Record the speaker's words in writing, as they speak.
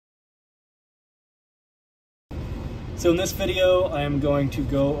So in this video, I am going to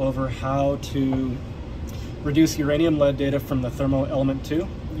go over how to reduce uranium lead data from the thermo element 2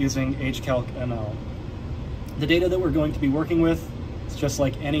 using HCalc ML. The data that we're going to be working with is just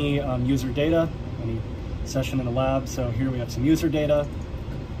like any user data, any session in a lab. So here we have some user data.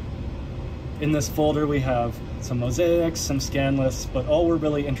 In this folder we have some mosaics, some scan lists, but all we're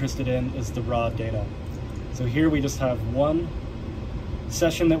really interested in is the raw data. So here we just have one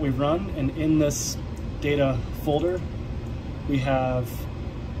session that we've run, and in this data folder we have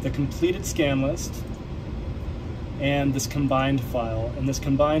the completed scan list and this combined file. And this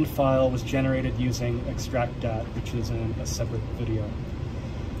combined file was generated using extract dat, which is in a separate video.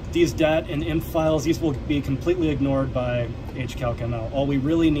 These dat and inf files, these will be completely ignored by HCalc ML. All we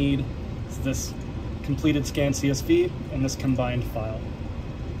really need is this completed scan CSV and this combined file.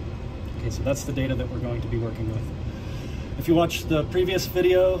 Okay, so that's the data that we're going to be working with. If you watched the previous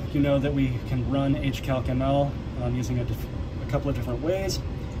video, you know that we can run HCalc ML using a couple of different ways.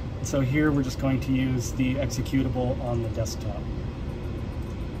 So here we're just going to use the executable on the desktop.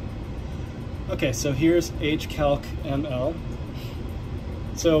 Okay, so here's HCalc ML.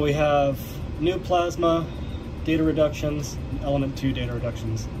 So we have new plasma data reductions, and element 2 data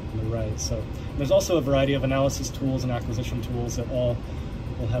reductions on the right. So there's also a variety of analysis tools and acquisition tools that all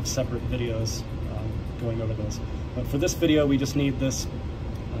will have separate videos going over those. But for this video, we just need this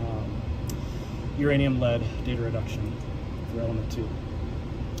uranium lead data reduction for element 2.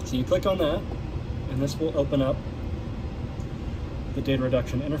 So you click on that, and this will open up the data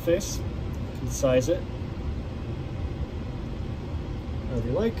reduction interface. You can size it however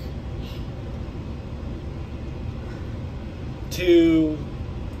you like. To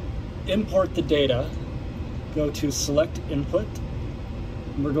import the data, go to Select Input,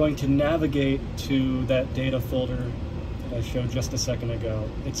 and we're going to navigate to that data folder that I showed just a second ago.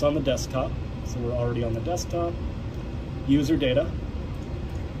 It's on the desktop, so we're already on the desktop. User data.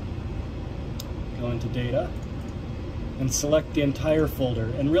 Go into data and select the entire folder,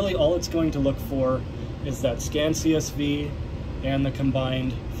 and really all it's going to look for is that scan CSV and the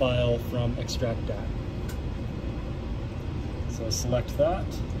combined file from extract dat. So select that.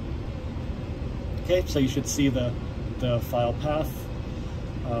 Okay, so you should see the file path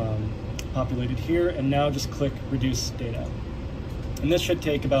populated here, and now just click reduce data, and this should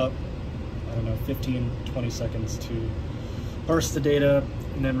take about, I don't know, 15-20 seconds to parse the data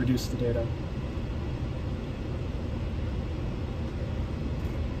and then reduce the data.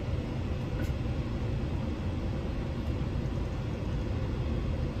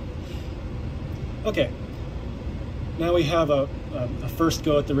 Okay, now we have a first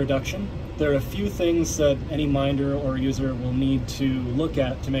go at the reduction. There are a few things that any minder or user will need to look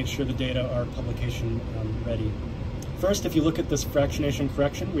at to make sure the data are publication ready. First, if you look at this fractionation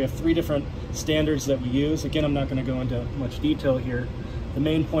correction, we have 3 different standards that we use. Again, I'm not going to go into much detail here. The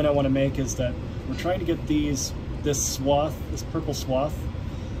main point I want to make is that we're trying to get this purple swath,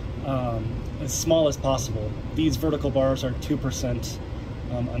 as small as possible. These vertical bars are 2%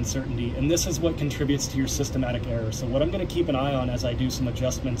 uncertainty, and this is what contributes to your systematic error. So what I'm going to keep an eye on as I do some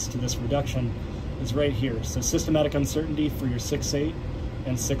adjustments to this reduction is right here. So systematic uncertainty for your 6.8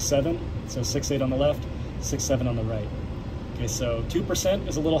 and 6.7. So 6.8 on the left, 6.7 on the right. Okay, so 2%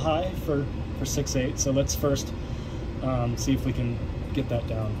 is a little high for 6.8. So let's first see if we can get that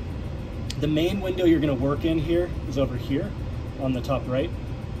down. The main window you're going to work in here is over here on the top right.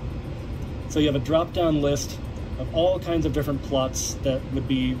 So you have a drop-down list of all kinds of different plots that would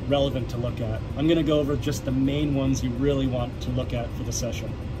be relevant to look at. I'm going to go over just the main ones you really want to look at for the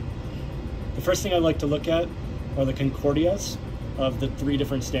session. The first thing I like to look at are the concordias of the 3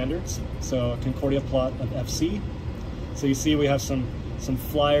 different standards. So a concordia plot of FC. So you see we have some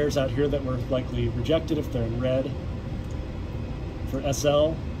flyers out here that were likely rejected if they're in red. For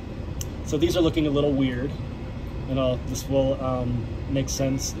SL, so these are looking a little weird, and this will make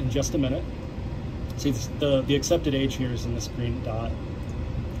sense in just a minute. See, the accepted age here is in this green dot.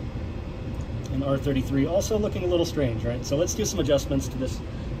 And R33 also looking a little strange, right? So let's do some adjustments to this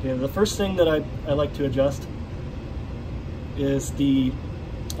data. The first thing that I like to adjust is the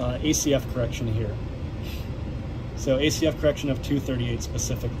Acf correction here. So Acf correction of 238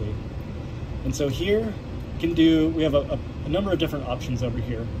 specifically. And so here we have a number of different options over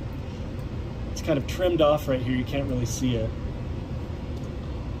here. It's kind of trimmed off right here, you can't really see it.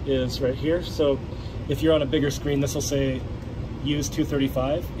 Is right here. So if you're on a bigger screen, this will say use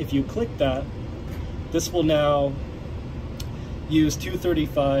 235. If you click that, this will now use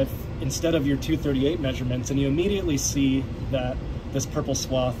 235 instead of your 238 measurements, and you immediately see that this purple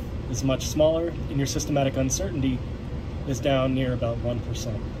swath is much smaller and your systematic uncertainty is down near about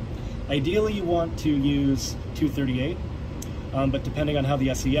 1%. Ideally, you want to use 238, but depending on how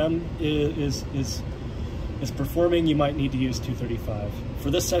the SEM is performing, you might need to use 235. For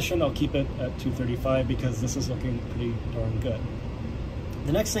this session, I'll keep it at 235 because this is looking pretty darn good.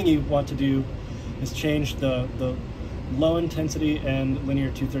 The next thing you want to do is change the low intensity and linear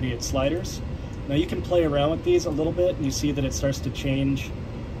 238 sliders. Now you can play around with these a little bit, and you see that it starts to change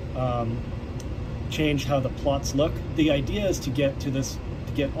how the plots look. The idea is to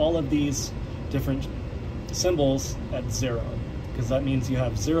get all of these different symbols at 0, because that means you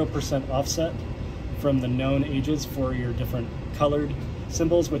have 0% offset from the known ages for your different colored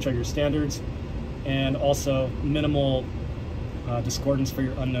symbols, which are your standards, and also minimal discordance for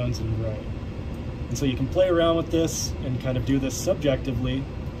your unknowns in gray. And so you can play around with this and kind of do this subjectively,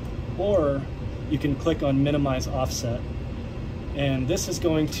 or you can click on minimize offset, and this is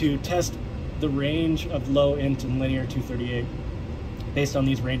going to test the range of low int and linear 238 based on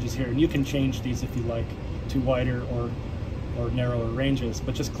these ranges here. And you can change these if you like to wider or narrower ranges,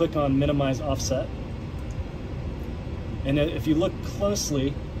 but just click on minimize offset. And if you look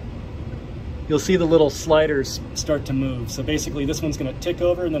closely, you'll see the little sliders start to move. So basically this one's going to tick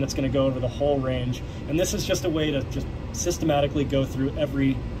over, and then it's going to go over the whole range. And this is just a way to just systematically go through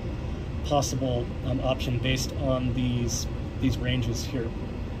every possible option based on these ranges here.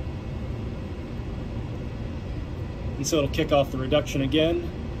 And so it'll kick off the reduction again.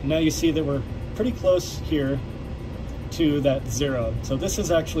 And now you see that we're pretty close here to that 0. So this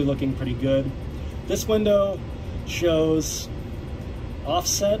is actually looking pretty good. This window shows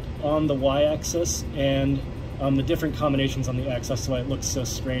offset on the y-axis and the different combinations on the x. That's why it looks so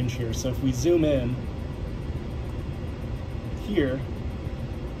strange here. So if we zoom in here,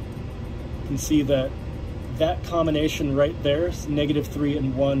 you can see that that combination right there, -3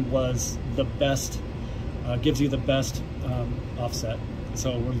 and 1, was the best, gives you the best offset.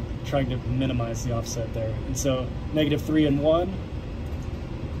 So we're trying to minimize the offset there. And so -3 and 1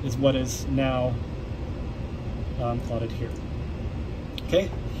 is what is now plotted here. Okay,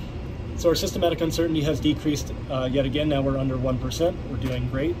 so our systematic uncertainty has decreased yet again. Now we're under 1%. We're doing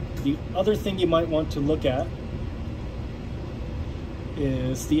great. The other thing you might want to look at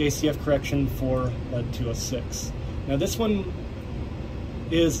is the Acf correction for lead 206. Now this one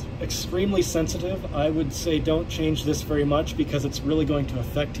is extremely sensitive. I would say don't change this very much because it's really going to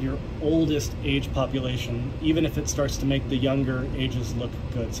affect your oldest age population, even if it starts to make the younger ages look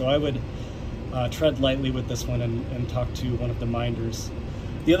good. So I would tread lightly with this one and talk to one of the minders.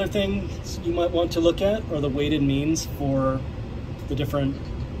 The other thing you might want to look at are the weighted means for the different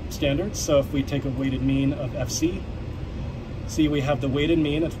standards. So if we take a weighted mean of FC, see we have the weighted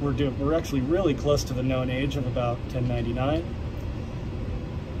mean. If we're actually really close to the known age of about 1099.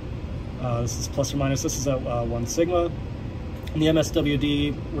 This is plus or minus. This is a 1 sigma. And the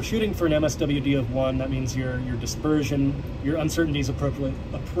MSWD, we're shooting for an MSWD of 1. That means your dispersion, your uncertainties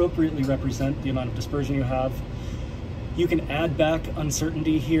appropriately represent the amount of dispersion you have. You can add back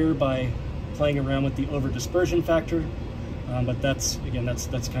uncertainty here by playing around with the over dispersion factor, but that's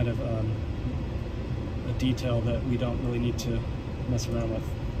kind of a detail that we don't really need to mess around with.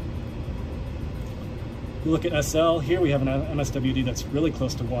 You look at SL, here we have an MSWD that's really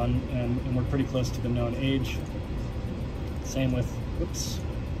close to 1, and we're pretty close to the known age. Same with,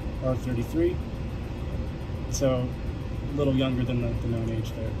 R33. So a little younger than the known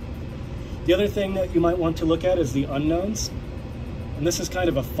age there. The other thing that you might want to look at is the unknowns. And this is kind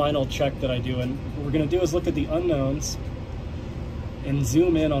of a final check that I do. And what we're going to do is look at the unknowns and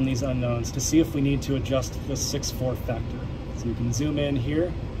zoom in on these unknowns to see if we need to adjust the 6-4 factor. So you can zoom in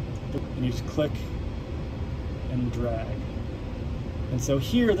here, and you just click and drag. And so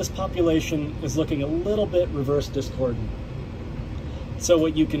here, this population is looking a little bit reverse discordant. So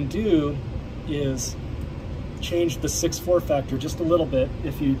what you can do is change the 6-4 factor just a little bit.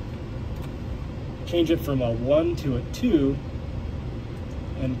 If you change it from a 1 to a 2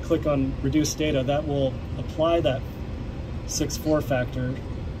 and click on reduce data, that will apply that 6-4 factor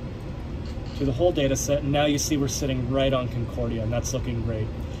to the whole data set. And now you see we're sitting right on Concordia, and that's looking great.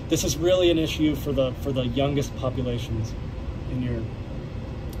 This is really an issue for the youngest populations in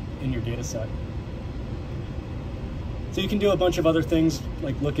your data set. So you can do a bunch of other things,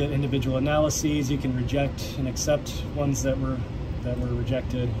 like look at individual analyses. You can reject and accept ones that were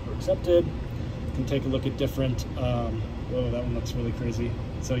rejected or accepted. You can take a look at different, whoa, that one looks really crazy.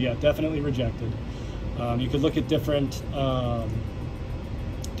 So yeah, definitely rejected. You could look at different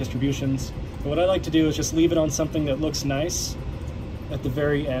distributions. But what I like to do is just leave it on something that looks nice at the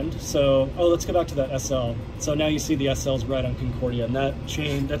very end. So, let's go back to that SL. So now you see the SL's right on Concordia, and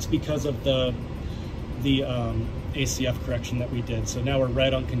that's because of the Acf correction that we did. So now we're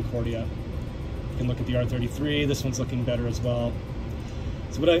right on Concordia. You can look at the R33. This one's looking better as well.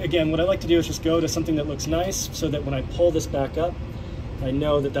 So what I like to do is just go to something that looks nice so that when I pull this back up, I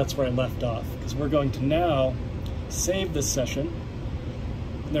know that that's where I left off, because we're going to now save this session.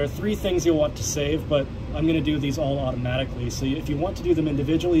 And there are 3 things you'll want to save, but I'm going to do these all automatically. So if you want to do them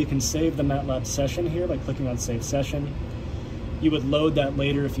individually, you can save the MATLAB session here by clicking on Save Session. You would load that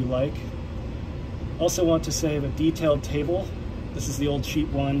later if you like. Also want to save a detailed table. This is the old sheet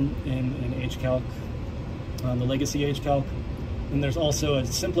 1 in HCalc, the legacy HCalc. And there's also a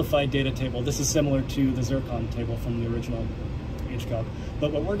simplified data table. This is similar to the Zircon table from the original HCalc.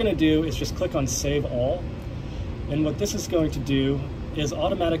 But what we're going to do is just click on Save All. And what this is going to do is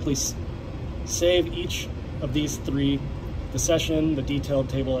automatically save each of these 3, the session, the detailed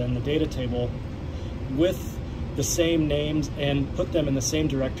table, and the data table, with the same names and put them in the same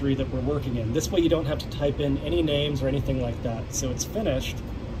directory that we're working in. This way you don't have to type in any names or anything like that. So it's finished.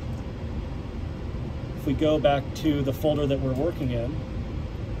 If we go back to the folder that we're working in,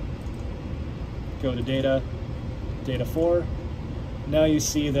 go to Data, Data 4, now you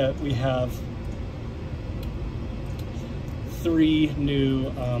see that we have 3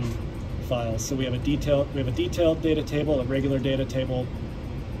 new files. So we have a detailed data table, a regular data table.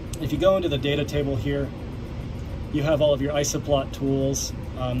 If you go into the data table here, you have all of your isoplot tools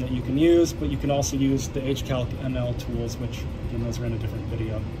that you can use, but you can also use the HCalc ML tools, which, again, those are in a different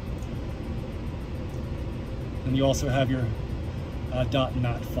video. And you also have your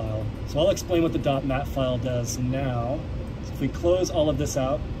 .mat file. So I'll explain what the .mat file does now. So if we close all of this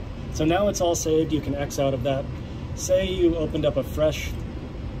out, so now it's all saved, you can X out of that. Say you opened up a fresh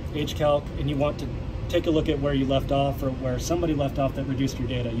HCalc and you want to take a look at where you left off or where somebody left off that reduced your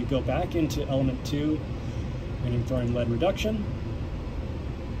data. You go back into element 2, radium thorium lead reduction.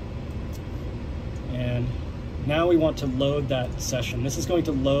 And now we want to load that session. This is going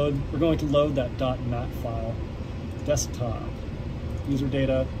to load, we're going to load that .mat file. Desktop, user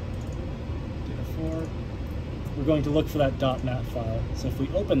data, data 4. We're going to look for that .mat file. So if we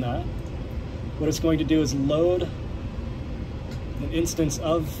open that, what it's going to do is load an instance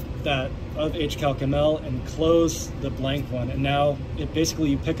of HCalc ML and close the blank one. And now basically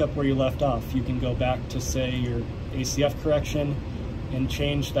you pick up where you left off. You can go back to, say, your Acf correction and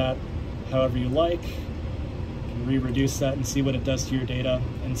change that however you like. You can re-reduce that and see what it does to your data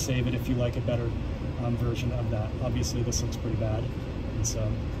and save it if you like a better version of that. Obviously this looks pretty bad. And so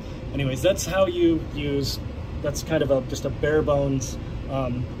anyways, that's how you use, that's kind of just a bare bones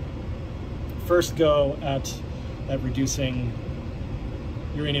first go at reducing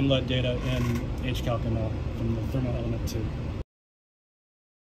uranium lead data in HCalc ML from the thermal element 2.